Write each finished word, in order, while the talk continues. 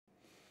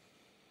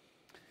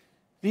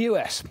The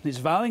US is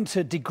vowing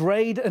to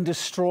degrade and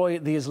destroy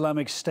the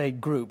Islamic State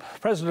group.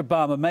 President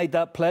Obama made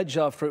that pledge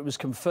after it was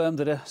confirmed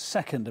that a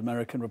second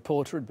American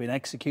reporter had been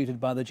executed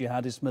by the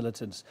jihadist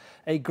militants.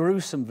 A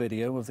gruesome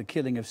video of the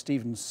killing of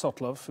Steven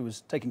Sotloff, who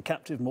was taken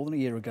captive more than a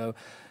year ago,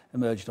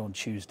 emerged on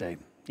Tuesday.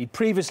 He'd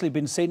previously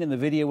been seen in the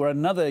video where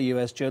another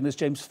US journalist,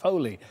 James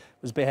Foley,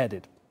 was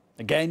beheaded.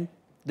 Again,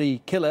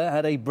 the killer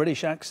had a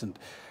British accent.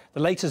 The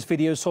latest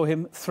video saw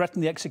him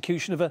threaten the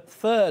execution of a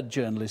third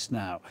journalist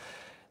now.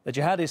 The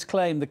jihadists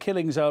claim the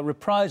killings are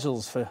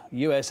reprisals for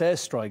US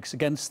airstrikes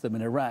against them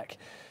in Iraq.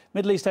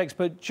 Middle East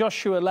expert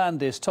Joshua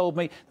Landis told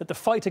me that the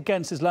fight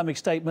against Islamic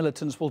State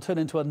militants will turn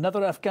into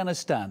another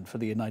Afghanistan for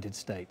the United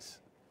States.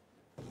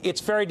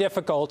 It's very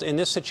difficult in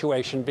this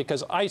situation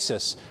because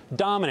ISIS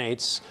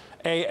dominates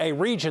a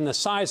region the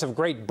size of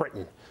Great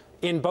Britain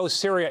in both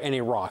Syria and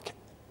Iraq.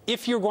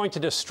 If you're going to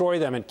destroy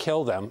them and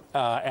kill them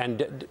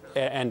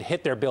and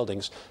hit their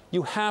buildings,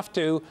 you have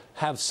to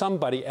have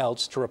somebody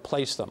else to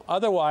replace them.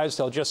 Otherwise,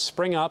 they'll just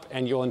spring up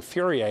and you'll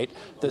infuriate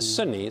the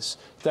Sunnis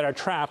that are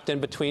trapped in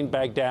between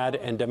Baghdad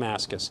and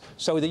Damascus.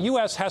 So the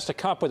U.S. has to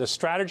come up with a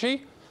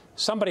strategy.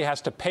 Somebody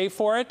has to pay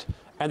for it,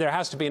 and there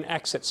has to be an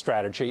exit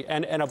strategy.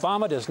 And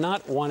Obama does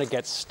not want to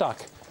get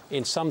stuck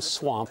in some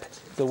swamp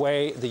the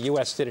way the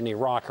U.S. did in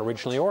Iraq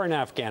originally or in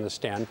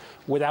Afghanistan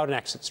without an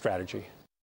exit strategy.